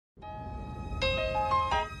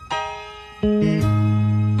You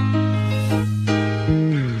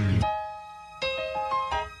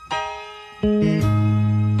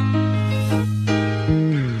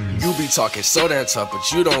be talking so damn tough,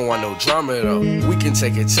 but you don't want no drama though. We can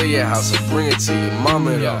take it to your house and bring it to your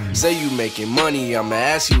mama though. Say you making money, I'ma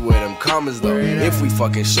ask you where them commas though. If we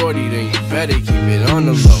fucking shorty, then you better keep it on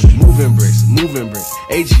the low. Moving bricks, moving bricks.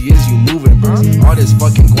 AG is you moving bricks. All this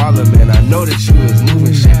fucking guala, man, I know that you is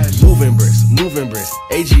moving shit. Moving bricks, moving bricks.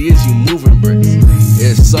 AG is you moving bricks.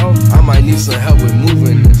 If so, I might need some help with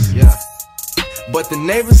moving this. Yeah. But the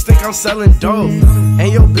neighbors think I'm selling dope,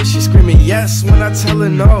 and yo bitch she screaming yes when I tell her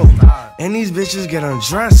no. And these bitches get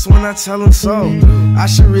undressed when I tell them so. I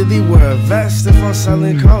should really wear a vest if I'm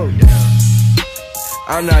selling coke.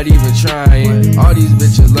 I'm not even trying. All these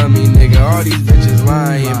bitches love me, nigga, all these bitches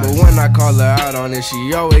lying. But when I call her out on it,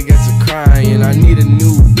 she always gets to crying. I need a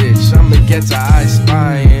new bitch, I'ma get to I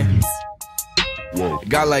spying.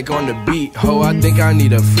 Got like on the beat, ho, I think I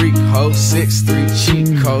need a freak, ho. 6'3"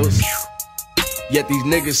 cheat codes. Yet these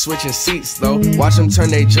niggas switching seats though. Watch them turn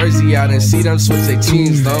their jersey out and see them switch their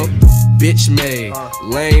teams though. Bitch made,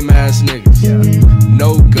 lame ass niggas.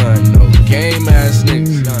 No gun, no game ass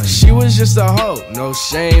niggas. She was just a hoe, no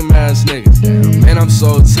shame ass niggas. Man, I'm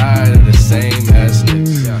so tired of the same ass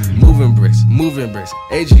niggas. Moving bricks, moving bricks.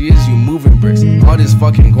 AG is you moving bricks. All this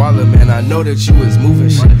fucking guala, man, I know that you is moving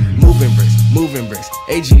shit. Moving bricks, moving bricks.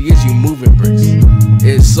 AG is you moving bricks.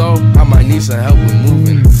 If so, I might need some help with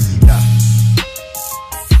moving.